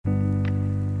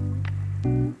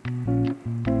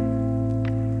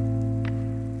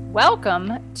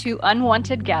Welcome to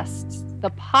Unwanted Guests, the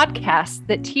podcast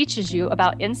that teaches you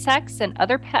about insects and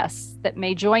other pests that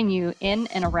may join you in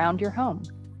and around your home.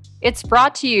 It's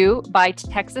brought to you by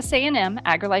Texas A&M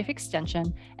AgriLife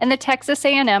Extension and the Texas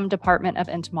A&M Department of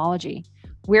Entomology.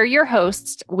 We're your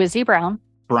hosts, Wizzy Brown,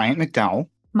 Bryant McDowell,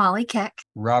 Molly Keck,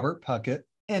 Robert Puckett,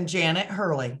 and Janet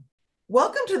Hurley.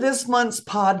 Welcome to this month's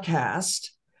podcast,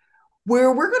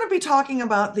 where we're going to be talking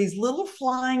about these little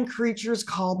flying creatures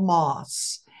called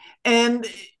moths. And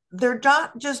they're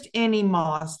not just any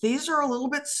moths. These are a little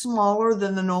bit smaller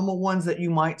than the normal ones that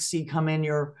you might see come in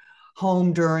your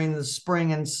home during the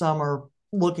spring and summer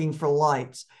looking for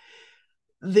lights.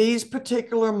 These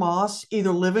particular moths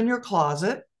either live in your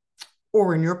closet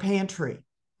or in your pantry.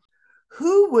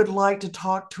 Who would like to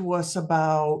talk to us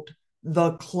about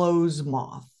the clothes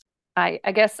moth? I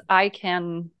guess I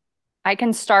can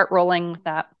start rolling with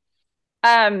that.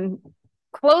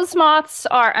 Clothes moths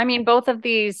are, both of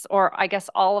these, or I guess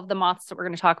all of the moths that we're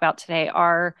going to talk about today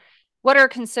are what are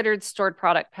considered stored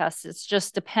product pests. It's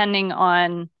just depending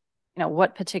on,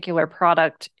 what particular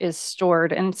product is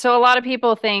stored. And so a lot of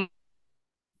people think,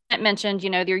 I mentioned,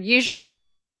 they're usually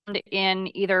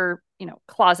in either,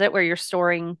 closet where you're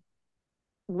storing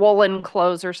woolen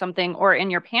clothes or something, or in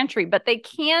your pantry, but they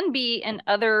can be in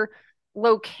other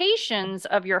locations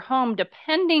of your home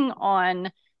depending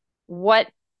on what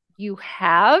you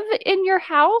have in your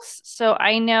house. So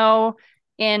I know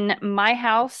in my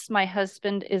house, my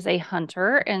husband is a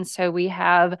hunter, and so we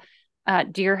have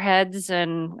deer heads,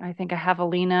 and I think a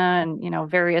javelina, and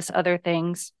various other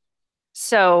things.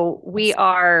 So we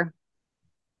are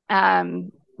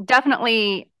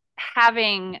definitely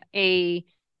having a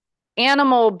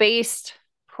animal-based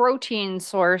protein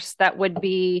source that would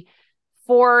be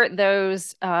for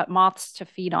those moths to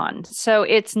feed on. So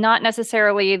it's not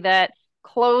necessarily that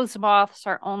clothes moths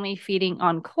are only feeding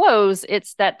on clothes.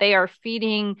 It's that they are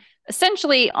feeding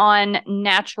essentially on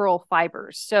natural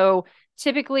fibers. So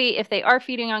typically, if they are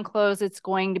feeding on clothes, it's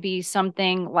going to be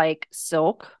something like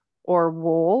silk or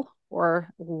wool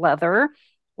or leather.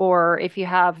 Or if you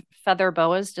have feather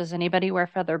boas, does anybody wear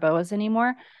feather boas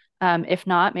anymore? If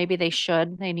not, maybe they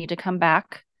should. They need to come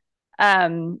back.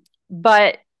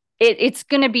 But it's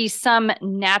going to be some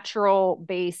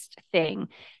natural-based thing.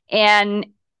 And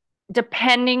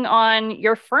depending on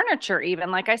your furniture,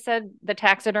 even, like I said, the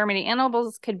taxidermy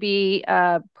animals could be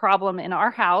a problem in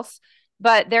our house.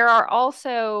 But there are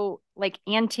also like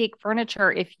antique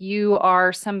furniture. If you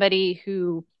are somebody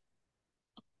who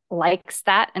likes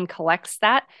that and collects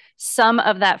that, some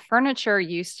of that furniture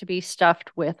used to be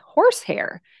stuffed with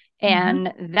horsehair.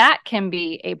 And that can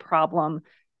be a problem.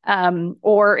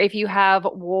 Or if you have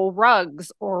wool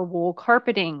rugs or wool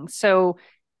carpeting. So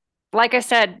like I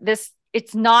said,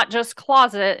 it's not just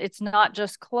closet, it's not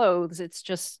just clothes. It's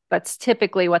just, that's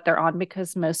typically what they're on,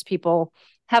 because most people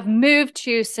have moved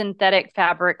to synthetic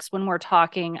fabrics when we're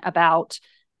talking about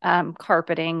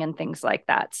carpeting and things like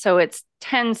that. So it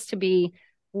tends to be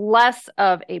less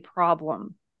of a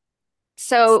problem.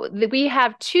 So we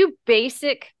have two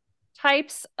basic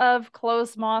types of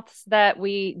clothes moths that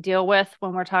we deal with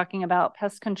when we're talking about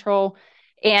pest control.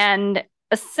 And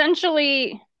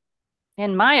essentially,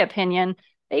 in my opinion,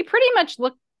 they pretty much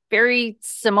look very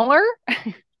similar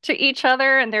to each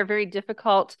other, and they're very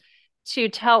difficult to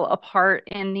tell apart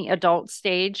in the adult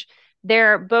stage.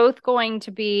 They're both going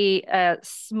to be a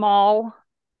small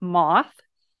moth.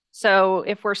 So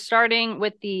if we're starting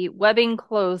with the webbing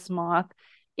clothes moth,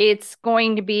 it's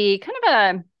going to be kind of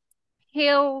a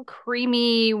pale,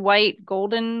 creamy, white,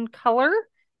 golden color.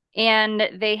 And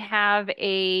they have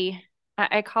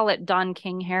I call it Don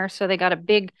King hair. So they got a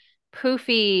big,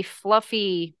 poofy,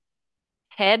 fluffy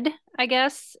head, I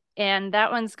guess. And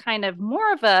that one's kind of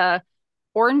more of a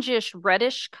orangish,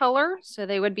 reddish color. So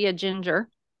they would be a ginger.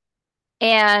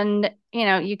 And,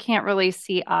 you can't really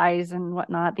see eyes and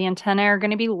whatnot. The antennae are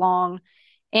going to be long.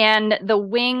 And the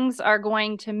wings are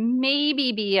going to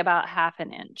maybe be about half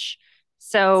an inch.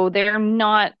 So they're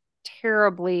not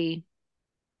terribly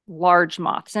large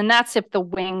moths. And that's if the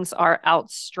wings are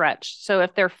outstretched. So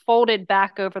if they're folded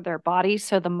back over their body,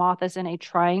 so the moth is in a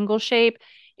triangle shape,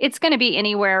 it's going to be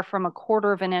anywhere from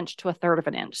 1/4 of an inch to 1/3 of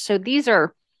an inch. So these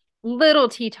are little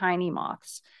tiny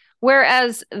moths.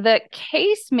 Whereas the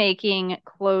case-making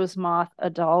clothes moth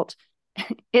adult,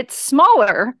 it's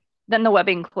smaller than the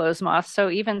webbing clothes moth,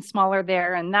 so even smaller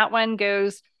there. And that one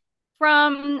goes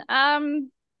from,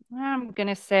 I'm going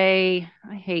to say,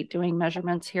 I hate doing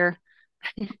measurements here.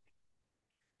 I'm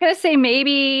going to say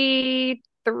maybe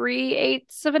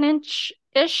 3/8 of an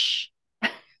inch-ish.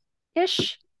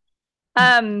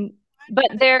 But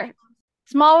they're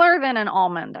smaller than an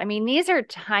almond. I mean, these are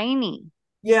tiny.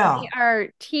 They Yeah. are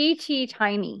teeny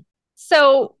tiny.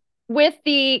 So with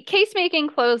the case making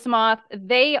clothes moth,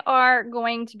 they are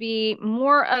going to be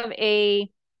more of a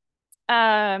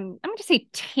I'm going to say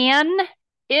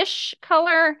tan-ish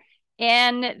color,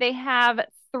 and they have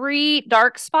three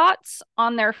dark spots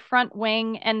on their front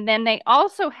wing, and then they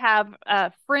also have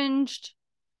fringed,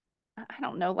 I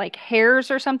don't know, like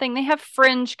hairs or something. They have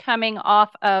fringe coming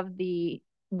off of the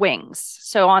wings.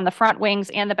 So on the front wings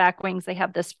and the back wings, they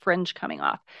have this fringe coming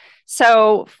off.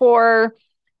 So for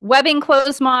webbing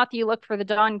clothes moth, you look for the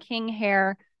Don King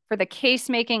hair. For the case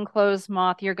making clothes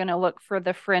moth, you're going to look for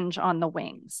the fringe on the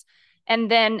wings. And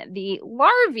then the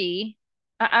larvae,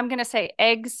 I'm going to say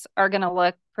eggs are going to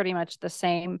look pretty much the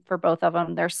same for both of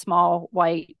them. They're small,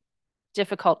 white,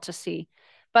 difficult to see.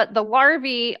 But the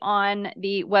larvae on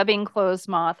the webbing clothes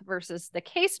moth versus the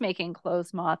case making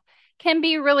clothes moth can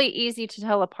be really easy to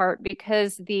tell apart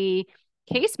because the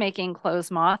case making clothes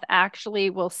moth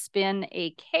actually will spin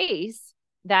a case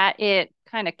that it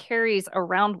kind of carries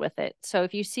around with it. So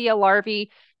if you see a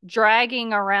larvae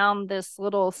dragging around this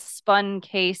little spun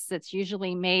case that's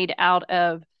usually made out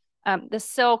of the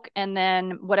silk and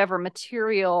then whatever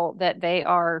material that they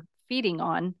are feeding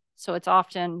on. So it's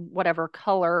often whatever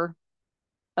color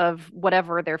of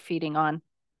whatever they're feeding on.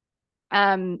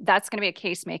 That's going to be a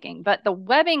case making. But the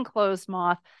webbing clothes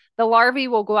moth, the larvae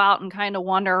will go out and kind of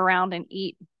wander around and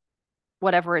eat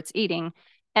whatever it's eating.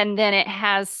 And then it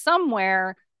has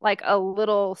somewhere like a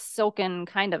little silken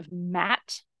kind of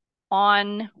mat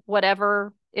on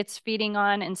whatever it's feeding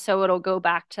on. And so it'll go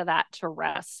back to that to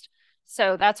rest.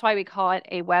 So that's why we call it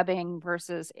a webbing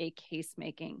versus a case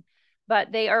making.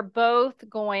 But they are both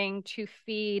going to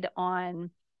feed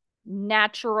on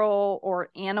natural or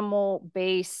animal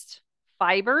based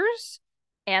fibers.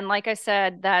 And like I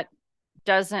said, that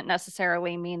doesn't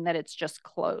necessarily mean that it's just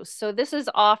clothes. So this is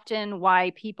often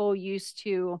why people used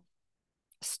to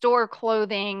store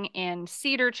clothing in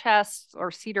cedar chests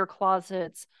or cedar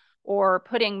closets or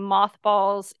putting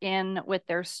mothballs in with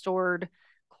their stored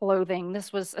clothing.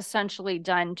 This was essentially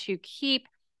done to keep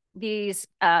these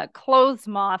clothes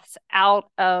moths out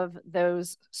of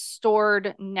those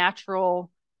stored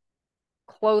natural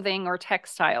clothing or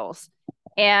textiles.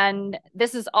 And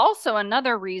this is also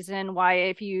another reason why,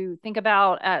 if you think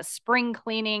about spring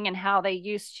cleaning and how they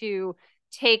used to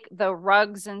take the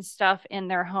rugs and stuff in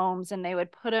their homes and they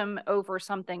would put them over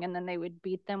something and then they would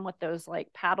beat them with those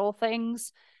like paddle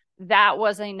things. That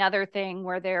was another thing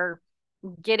where they're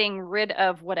getting rid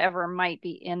of whatever might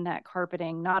be in that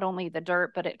carpeting, not only the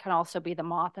dirt, but it can also be the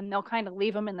moth. And they'll kind of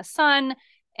leave them in the sun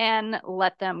and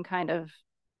let them kind of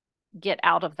get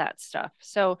out of that stuff.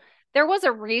 So there was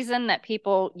a reason that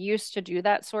people used to do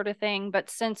that sort of thing. But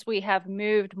since we have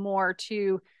moved more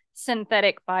to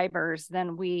synthetic fibers,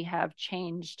 then we have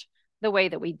changed the way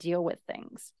that we deal with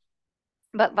things.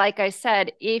 But like I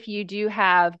said, if you do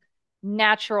have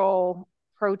natural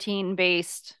protein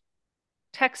based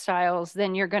textiles,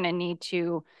 then you're going to need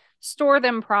to store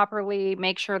them properly,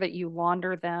 make sure that you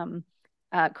launder them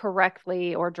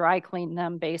correctly or dry clean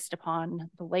them based upon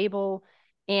the label,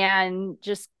 and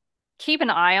just keep an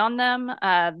eye on them.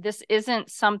 This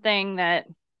isn't something that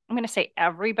I'm going to say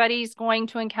everybody's going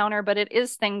to encounter, but it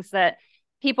is things that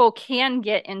people can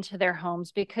get into their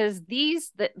homes because the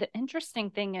interesting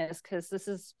thing is, because this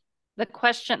is the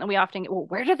question that we often get, well,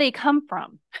 where do they come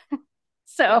from?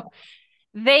 So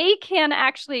they can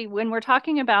actually, when we're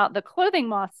talking about the clothing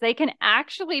moths, they can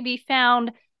actually be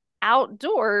found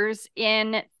outdoors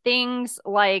in things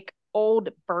like old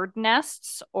bird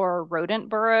nests or rodent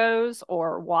burrows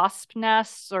or wasp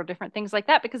nests or different things like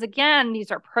that. Because again,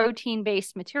 these are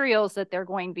protein-based materials that they're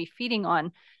going to be feeding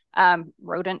on,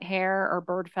 rodent hair or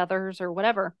bird feathers or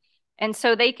whatever. And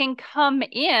so they can come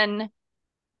in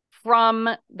from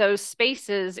those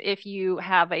spaces if you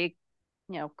have a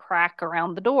crack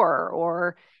around the door,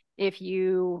 or if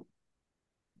you,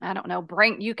 I don't know,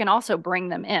 you can also bring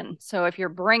them in. So if you're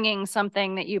bringing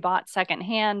something that you bought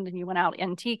secondhand and you went out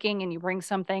antiquing and you bring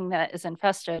something that is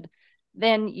infested,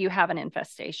 then you have an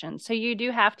infestation. So you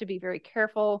do have to be very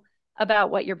careful about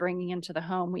what you're bringing into the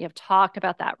home. We have talked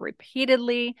about that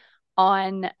repeatedly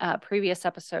on previous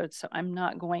episodes, so I'm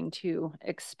not going to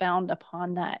expound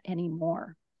upon that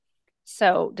anymore.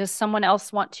 So does someone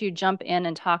else want to jump in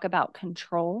and talk about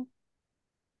control?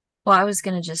 Well, I was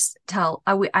going to just tell,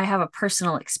 I have a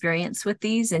personal experience with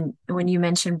these. And when you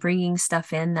mentioned bringing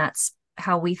stuff in, that's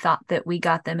how we thought that we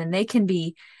got them. And they can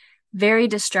be very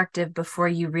destructive before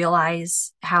you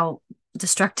realize how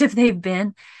destructive they've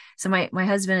been. So my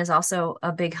husband is also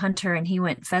a big hunter and he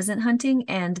went pheasant hunting.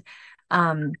 And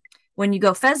when you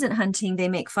go pheasant hunting, they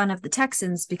make fun of the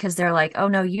Texans because they're like, oh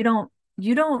no, you don't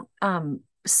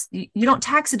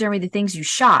taxidermy the things you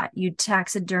shot. You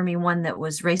taxidermy one that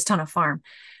was raised on a farm.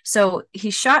 So he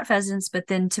shot pheasants, but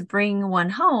then to bring one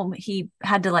home, he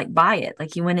had to like buy it.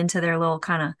 Like he went into their little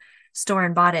kind of store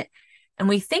and bought it. And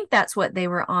we think that's what they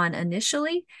were on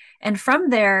initially. And from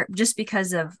there, just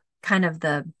because of kind of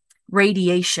the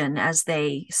radiation as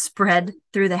they spread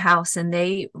through the house, and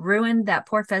they ruined that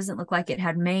poor pheasant, looked like it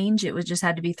had mange. It was just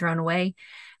had to be thrown away.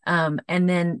 And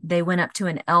then they went up to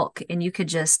an elk, and you could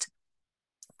just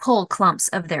pull clumps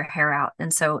of their hair out.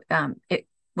 And so it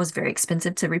was very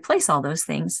expensive to replace all those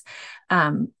things.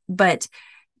 But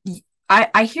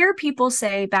I hear people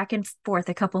say back and forth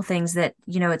a couple things that,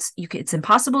 it's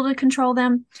impossible to control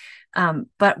them.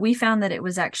 But we found that it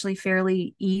was actually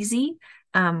fairly easy.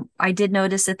 I did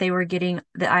notice that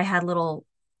that I had little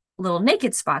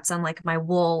naked spots on like my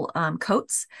wool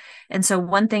coats. And so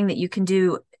one thing that you can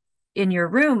do in your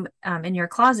room, in your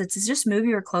closets, is just move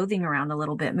your clothing around a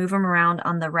little bit, move them around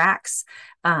on the racks,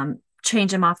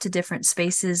 change them off to different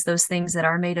spaces, those things that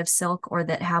are made of silk or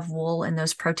that have wool and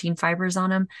those protein fibers on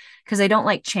them, because they don't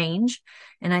like change.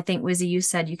 And I think, Wizzy, you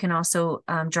said you can also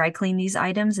dry clean these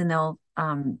items and they'll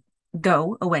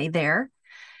go away there.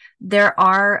 There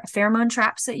are pheromone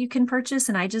traps that you can purchase.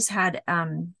 And I just had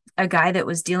a guy that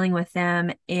was dealing with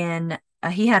them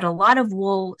he had a lot of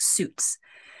wool suits,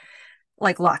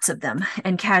 like lots of them,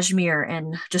 and cashmere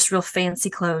and just real fancy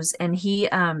clothes. And he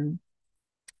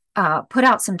put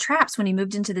out some traps when he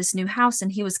moved into this new house,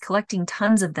 and he was collecting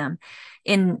tons of them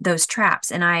in those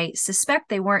traps. And I suspect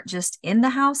they weren't just in the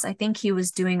house. I think he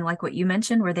was doing like what you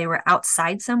mentioned, where they were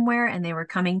outside somewhere and they were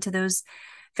coming to those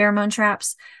pheromone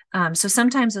traps. So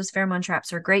sometimes those pheromone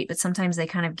traps are great, but sometimes they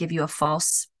kind of give you a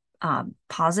false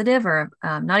positive, or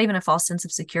not even a false sense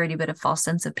of security, but a false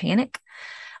sense of panic.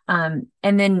 And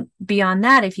then beyond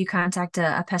that, if you contact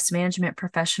a pest management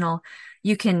professional,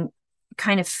 you can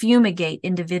kind of fumigate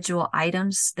individual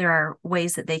items. There are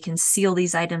ways that they can seal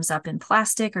these items up in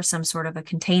plastic or some sort of a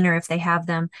container if they have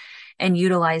them, and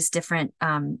utilize different,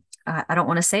 I don't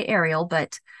want to say aerial,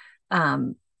 but,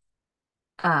 kind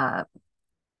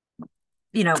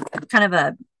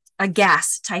of a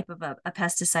gas type of a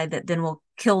pesticide that then will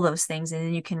kill those things, and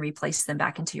then you can replace them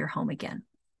back into your home again.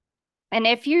 And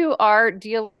if you are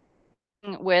dealing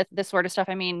with this sort of stuff,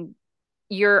 I mean,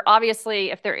 you're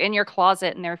obviously, if they're in your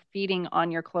closet and they're feeding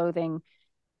on your clothing,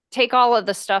 take all of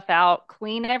the stuff out,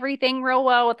 clean everything real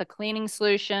well with a cleaning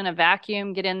solution, a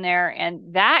vacuum, get in there.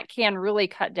 And that can really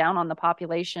cut down on the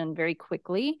population very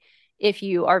quickly if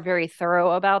you are very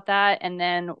thorough about that. And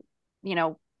then,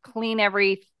 clean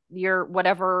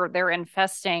whatever they're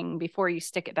infesting before you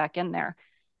stick it back in there.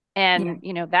 And,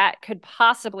 that could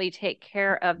possibly take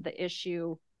care of the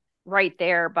issue right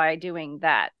there by doing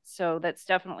that. So that's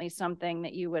definitely something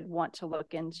that you would want to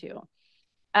look into.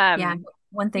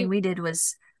 One thing we did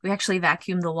was we actually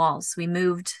vacuumed the walls. We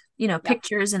moved,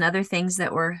 pictures and other things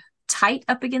that were tight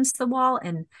up against the wall,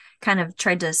 and kind of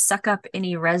tried to suck up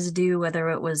any residue, whether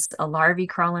it was a larvae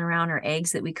crawling around or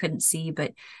eggs that we couldn't see.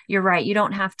 But you're right, you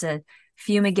don't have to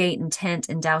fumigate and tent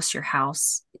and douse your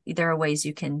house. There are ways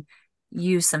you can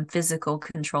use some physical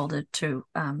control to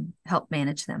help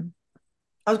manage them.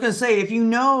 I was going to say, if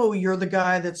you're the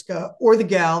guy or the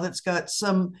gal that's got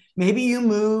some, maybe you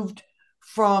moved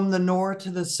from the north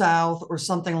to the south or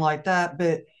something like that,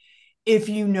 but if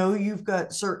you've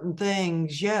got certain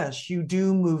things, yes, you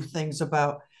do move things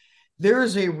about.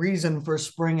 There's a reason for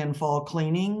spring and fall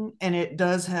cleaning, and it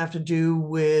does have to do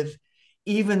with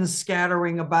even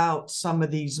scattering about some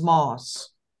of these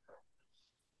moths,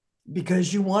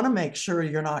 because you want to make sure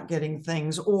you're not getting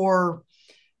things, or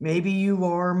maybe you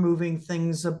are moving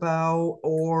things about,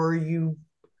 or you,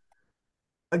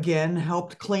 again,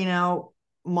 helped clean out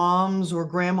mom's or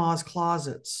grandma's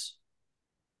closets.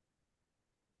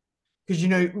 Because,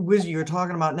 Wizzy, you're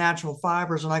talking about natural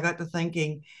fibers, and I got to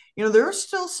thinking, there are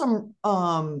still some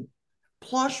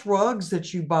plush rugs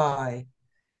that you buy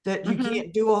that you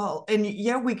can't do all. And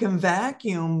yeah, we can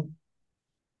vacuum,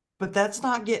 but that's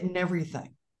not getting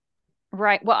everything.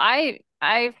 Right. Well,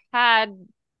 I've had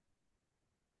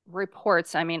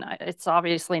reports. I mean, it's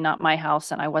obviously not my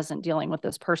house and I wasn't dealing with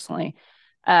this personally.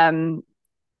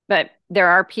 But there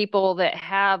are people that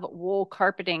have wool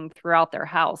carpeting throughout their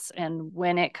house. And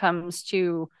when it comes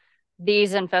to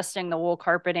these infesting the wool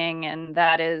carpeting, and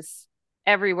that is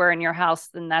everywhere in your house,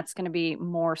 then that's going to be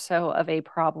more so of a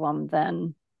problem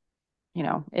than,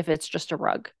 if it's just a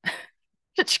rug,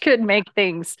 which could make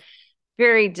things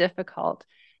very difficult.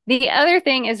 The other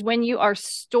thing is when you are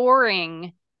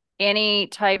storing any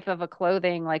type of a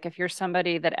clothing, like if you're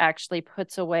somebody that actually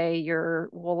puts away your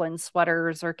woolen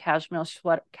sweaters or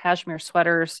cashmere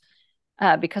sweaters,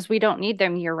 because we don't need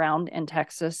them year round in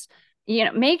Texas,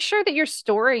 make sure that you're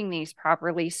storing these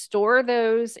properly. Store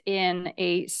those in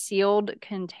a sealed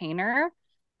container,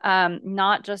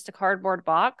 not just a cardboard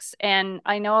box. And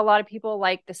I know a lot of people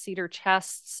like the cedar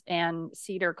chests and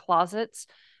cedar closets,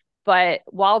 but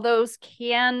while those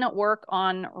can work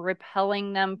on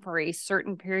repelling them for a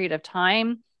certain period of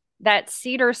time, that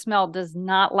cedar smell does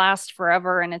not last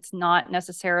forever, and it's not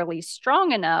necessarily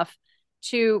strong enough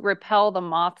to repel the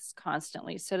moths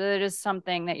constantly. So that is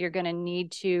something that you're going to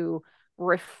need to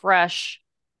refresh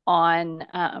on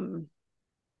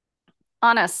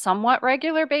a somewhat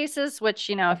regular basis, which,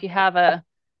 if you have a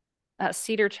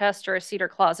cedar chest or a cedar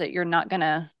closet, you're not going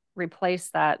to replace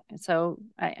that. So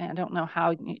I don't know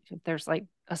how, if there's like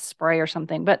a spray or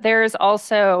something, but there's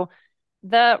also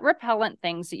the repellent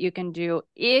things that you can do.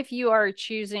 If you are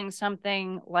choosing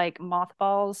something like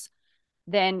mothballs,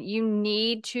 then you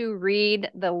need to read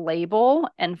the label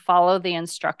and follow the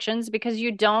instructions, because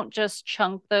you don't just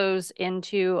chunk those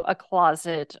into a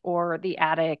closet or the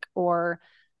attic or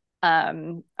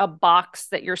a box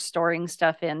that you're storing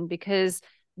stuff in, because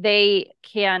they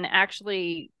can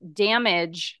actually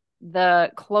damage the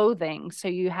clothing. So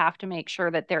you have to make sure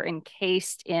that they're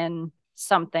encased in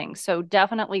something. So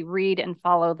definitely read and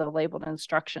follow the labeled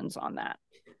instructions on that.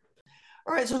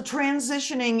 All right, so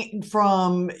transitioning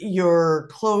from your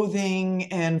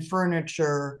clothing and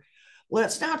furniture,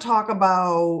 let's now talk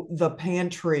about the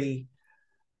pantry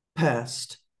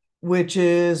pest, which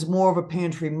is more of a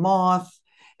pantry moth.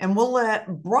 And we'll let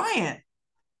Bryant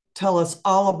tell us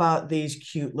all about these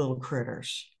cute little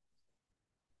critters.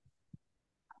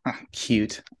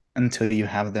 Cute until you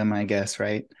have them, I guess,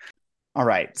 right? All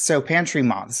right, so pantry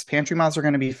moths. Pantry moths are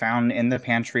going to be found in the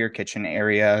pantry or kitchen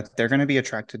area. They're going to be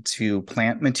attracted to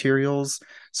plant materials.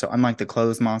 So unlike the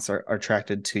clothes moths are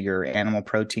attracted to your animal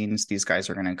proteins, these guys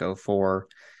are going to go for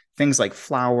things like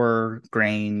flour,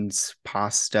 grains,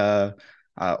 pasta,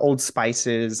 old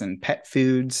spices, and pet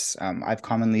foods. I've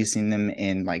commonly seen them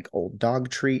in like old dog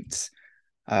treats,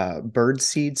 bird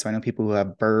seed. So I know people who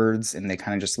have birds and they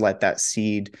kind of just let that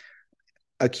seed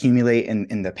accumulate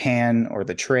in the pan or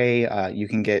the tray. You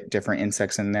can get different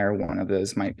insects in there. One of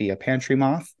those might be a pantry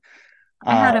moth.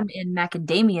 I had them in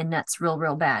macadamia nuts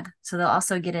real bad. So they'll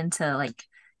also get into like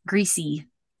greasy.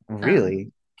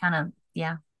 Really? Kind of,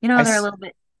 yeah. They're a little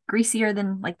bit greasier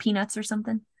than like peanuts or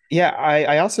something. Yeah,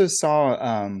 I also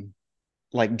saw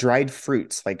like dried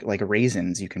fruits, like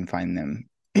raisins, you can find them.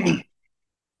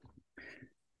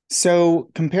 So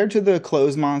compared to the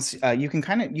clothes moths, you can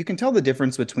tell the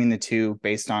difference between the two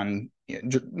based on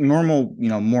normal,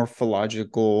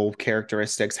 morphological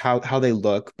characteristics, how they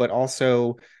look, but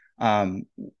also, um,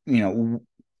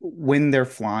 when they're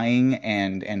flying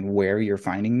and where you're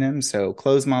finding them. So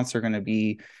clothes moths are going to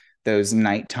be those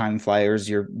nighttime flyers.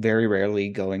 You're very rarely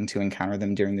going to encounter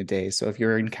them during the day. So if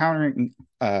you're encountering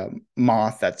a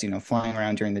moth that's flying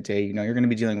around during the day, you're going to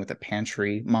be dealing with a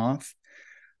pantry moth.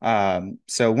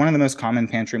 So one of the most common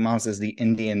pantry moths is the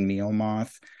Indian meal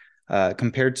moth.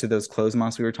 Compared to those clothes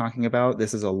moths we were talking about,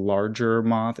 this is a larger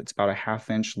moth. It's about a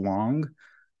 1/2 inch long.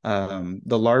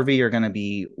 The larvae are going to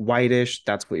be whitish.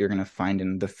 That's what you're going to find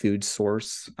in the food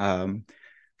source.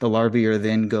 The larvae are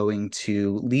then going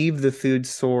to leave the food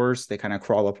source. They kind of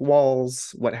crawl up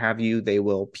walls, what have you. They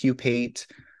will pupate.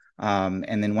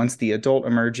 And then once the adult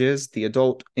emerges, the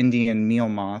adult Indian meal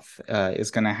moth is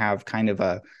going to have kind of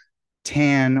a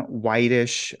tan,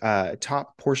 whitish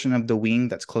top portion of the wing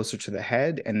that's closer to the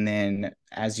head. And then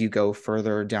as you go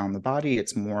further down the body,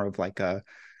 it's more of like a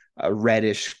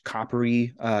reddish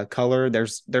coppery color.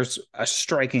 There's a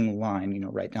striking line,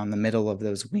 right down the middle of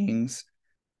those wings.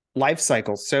 Life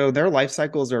cycles. So their life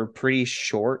cycles are pretty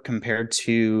short compared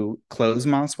to clothes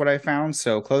moths, what I found.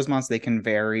 So clothes moths, they can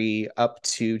vary up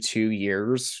to 2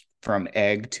 years from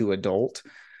egg to adult.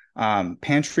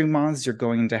 Pantry moths, you're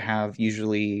going to have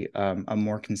usually a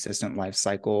more consistent life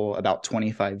cycle, about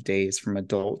 25 days from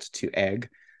adult to egg.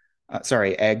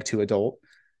 Egg to adult.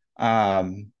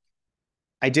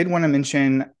 I did want to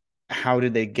mention, how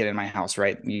did they get in my house,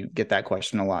 right? You get that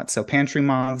question a lot. So pantry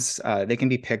moths, they can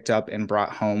be picked up and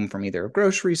brought home from either a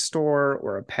grocery store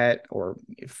or a pet or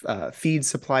feed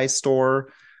supply store.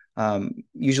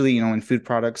 Usually, when food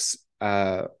products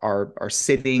are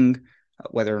sitting,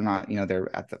 whether or not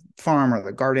they're at the farm or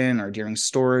the garden or during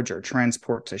storage or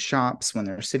transport to shops, when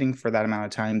they're sitting for that amount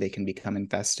of time, they can become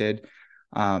infested.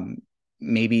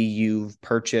 Maybe you've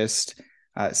purchased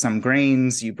some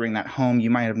grains, you bring that home, you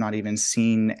might have not even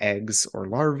seen eggs or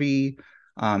larvae.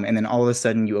 And then all of a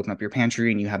sudden you open up your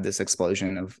pantry and you have this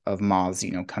explosion of moths,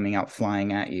 coming out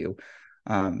flying at you.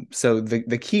 So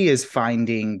the key is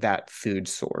finding that food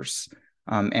source,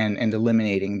 and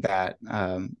eliminating that,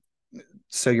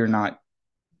 so you're not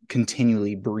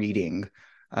continually breeding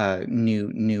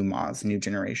new moths, new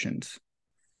generations.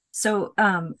 So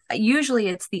usually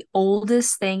it's the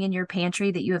oldest thing in your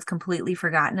pantry that you have completely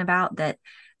forgotten about, that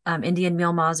Indian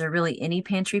meal moths are really any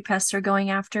pantry pests are going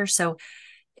after. So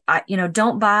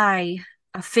don't buy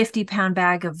a 50-pound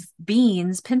bag of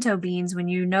beans, pinto beans, when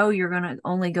you're going to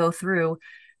only go through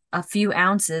a few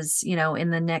ounces, in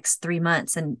the next 3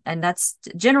 months. And that's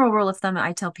general rule of thumb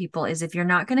I tell people is, if you're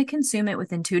not going to consume it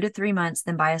within 2 to 3 months,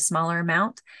 then buy a smaller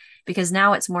amount, because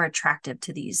now it's more attractive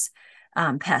to these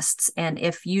pests. And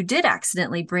if you did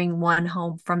accidentally bring one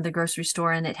home from the grocery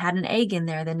store and it had an egg in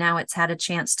there, then now it's had a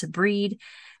chance to breed,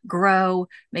 grow,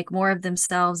 make more of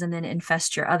themselves, and then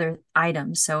infest your other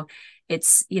items. So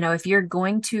it's, if you're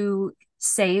going to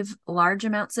save large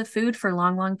amounts of food for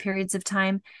long periods of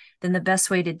time, then the best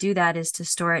way to do that is to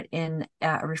store it in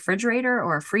a refrigerator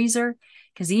or a freezer.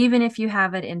 Because even if you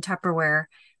have it in Tupperware,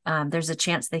 there's a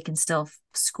chance they can still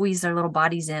squeeze their little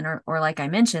bodies in, or like I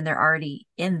mentioned, they're already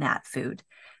in that food.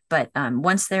 But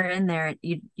once they're in there,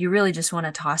 you really just want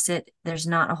to toss it. There's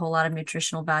not a whole lot of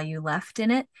nutritional value left in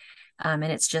it. And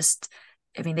it's just,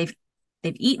 they've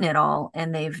eaten it all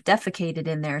and they've defecated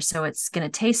in there. So it's going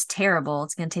to taste terrible.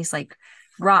 It's going to taste like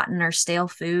rotten or stale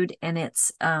food, and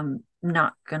it's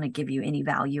not going to give you any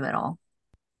value at all.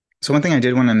 So one thing I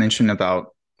did want to mention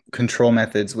about control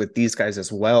methods with these guys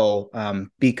as well,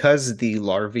 because the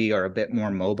larvae are a bit more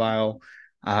mobile,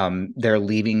 they're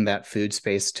leaving that food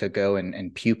space to go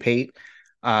and pupate.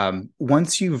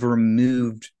 Once you've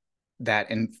removed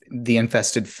the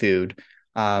infested food,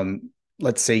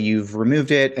 let's say you've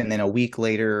removed it and then a week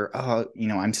later,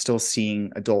 I'm still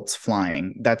seeing adults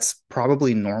flying. That's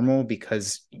probably normal,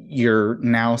 because you're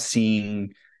now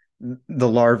seeing the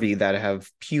larvae that have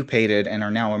pupated and are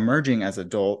now emerging as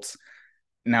adults.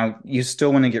 Now, you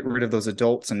still want to get rid of those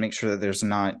adults and make sure that there's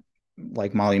not,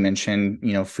 like Molly mentioned,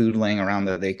 food laying around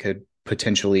that they could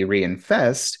potentially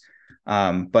reinfest.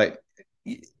 But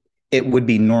it would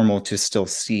be normal to still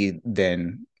see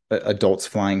then adults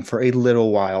flying for a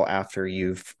little while after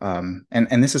you've,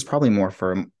 and this is probably more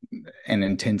for an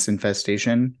intense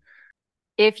infestation.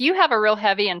 If you have a real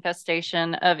heavy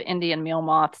infestation of Indian meal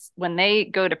moths, when they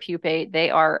go to pupate, they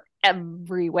are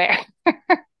everywhere.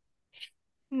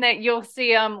 That you'll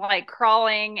see them like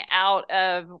crawling out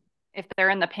of, if they're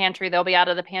in the pantry, they'll be out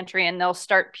of the pantry and they'll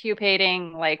start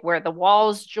pupating like where the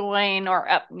walls join or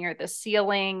up near the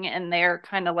ceiling. And they're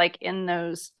kind of like in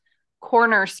those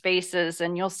corner spaces,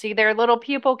 and you'll see their little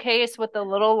pupal case with the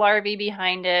little larvae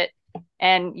behind it.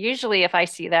 And usually if I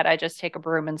see that, I just take a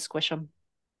broom and squish them.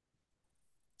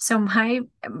 So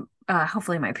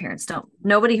hopefully my parents don't,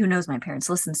 nobody who knows my parents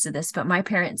listens to this, but my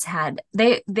parents had,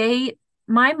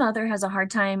 my mother has a hard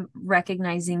time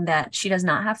recognizing that she does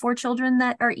not have 4 children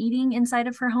that are eating inside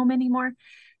of her home anymore.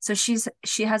 So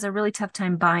she has a really tough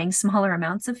time buying smaller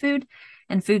amounts of food,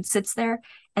 and food sits there.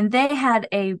 And they had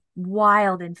a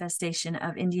wild infestation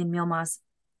of Indian meal moths,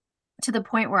 to the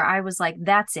point where I was like,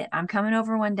 that's it. I'm coming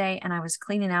over one day, and I was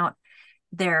cleaning out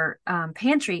their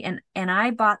pantry, and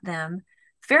I bought them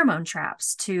pheromone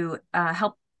traps to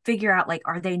help figure out, like,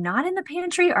 are they not in the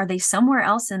pantry? Are they somewhere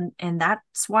else? And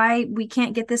that's why we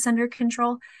can't get this under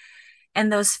control.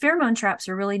 And those pheromone traps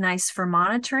are really nice for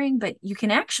monitoring, but you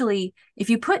can actually, if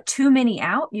you put too many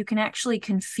out, you can actually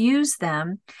confuse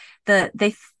them.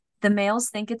 The males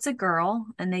think it's a girl,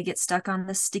 and they get stuck on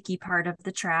the sticky part of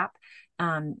the trap.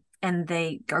 And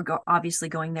they are obviously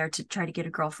going there to try to get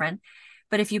a girlfriend.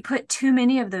 But if you put too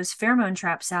many of those pheromone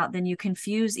traps out, then you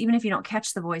confuse, even if you don't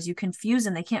catch the boys, you confuse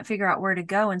them. They can't figure out where to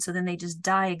go. And so then they just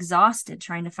die exhausted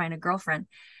trying to find a girlfriend.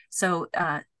 So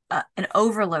an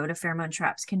overload of pheromone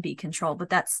traps can be controlled, but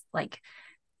that's like,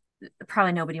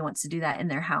 probably nobody wants to do that in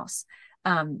their house.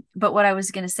 But what I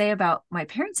was going to say about my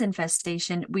parents'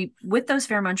 infestation, with those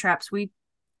pheromone traps, we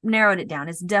narrowed it down.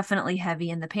 It's definitely heavy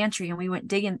in the pantry.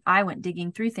 And I went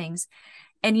digging through things.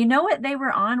 And you know what they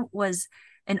were on was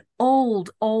an old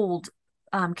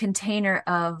container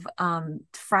of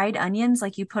fried onions,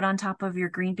 like you put on top of your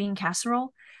green bean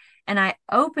casserole. And I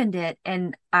opened it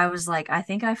and I was like, I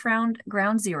think I found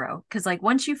ground zero. Because like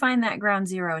once you find that ground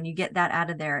zero and you get that out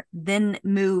of there, then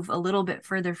move a little bit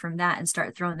further from that and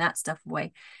start throwing that stuff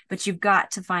away. But you've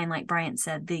got to find, like Bryant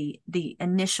said, the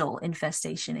initial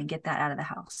infestation and get that out of the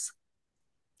house.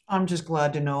 I'm just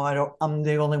glad to know I'm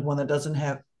the only one that doesn't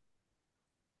have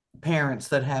parents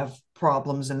that have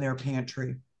problems in their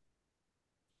pantry.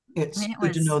 It's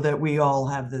good to know that we all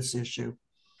have this issue.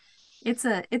 it's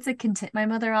a content. My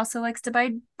mother also likes to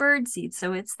buy bird seed,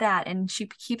 so it's that, and she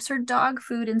keeps her dog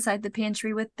food inside the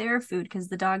pantry with their food because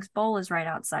the dog's bowl is right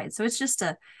outside. So it's just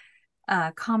a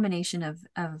combination of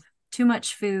too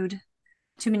much food,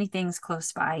 too many things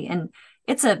close by, and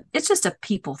it's just a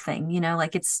people thing,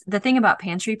 like it's the thing about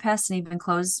pantry pests and even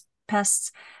clothes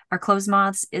pests or clothes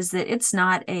moths is that it's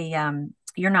not a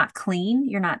you're not clean,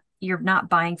 you're not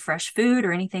buying fresh food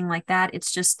or anything like that.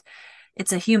 It's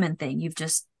a human thing.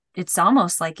 It's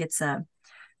almost like it's um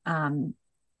an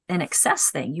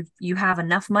excess thing. You have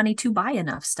enough money to buy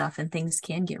enough stuff and things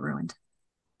can get ruined.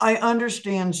 I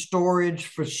understand storage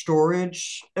for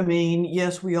storage. I mean,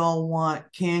 yes, we all want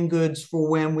canned goods for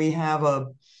when we have a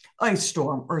ice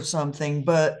storm or something,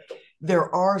 but there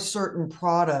are certain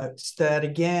products that,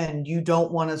 again, you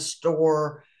don't want to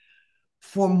store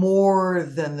for more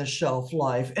than the shelf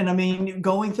life. And I mean,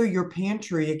 going through your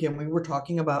pantry, again, we were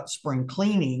talking about spring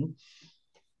cleaning,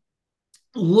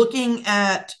 looking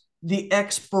at the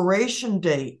expiration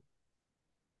date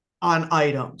on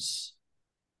items.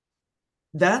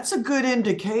 That's a good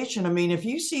indication. I mean, if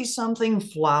you see something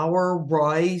flour,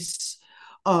 rice,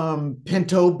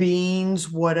 pinto beans,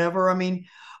 whatever, I mean,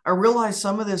 I realize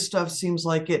some of this stuff seems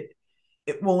like it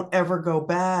won't ever go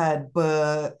bad,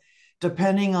 but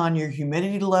depending on your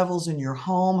humidity levels in your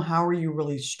home, how are you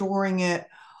really storing it?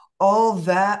 All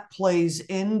that plays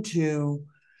into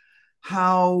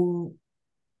how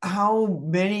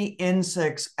many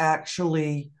insects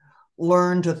actually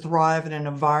learn to thrive in an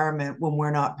environment when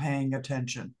we're not paying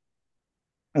attention.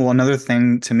 Well, another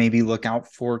thing to maybe look out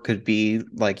for could be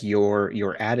like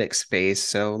your attic space.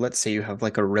 So let's say you have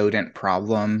like a rodent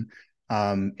problem.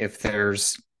 If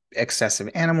there's excessive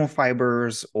animal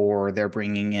fibers or they're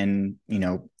bringing in,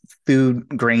 food,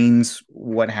 grains,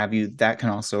 what have you, that can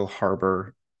also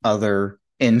harbor other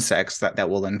insects that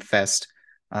will infest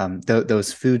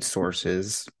those food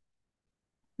sources.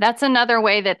 That's another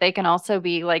way that they can also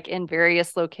be like in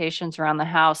various locations around the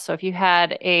house. So if you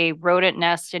had a rodent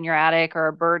nest in your attic or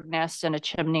a bird nest in a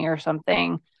chimney or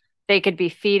something, they could be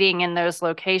feeding in those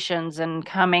locations and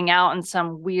coming out in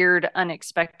some weird,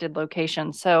 unexpected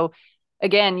location. So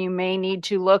again, you may need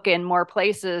to look in more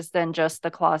places than just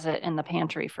the closet and the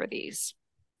pantry for these.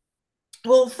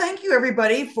 Well, thank you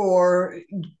everybody for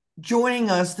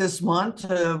joining us this month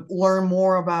to learn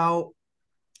more about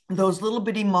those little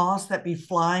bitty moths that be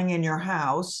flying in your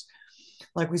house.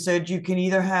 Like we said, you can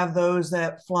either have those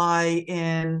that fly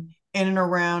in and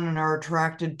around and are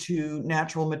attracted to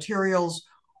natural materials,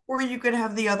 or you could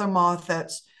have the other moth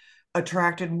that's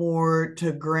attracted more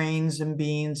to grains and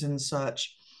beans and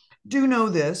such. Do know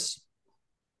this,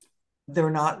 they're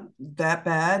not that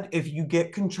bad if you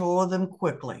get control of them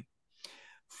quickly.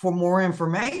 For more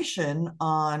information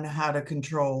on how to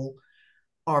control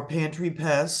our pantry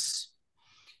pests,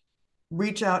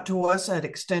 reach out to us at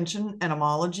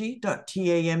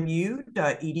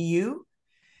extensionentomology.tamu.edu,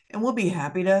 and we'll be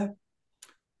happy to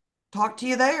talk to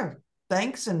you there.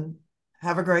 Thanks and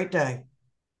have a great day.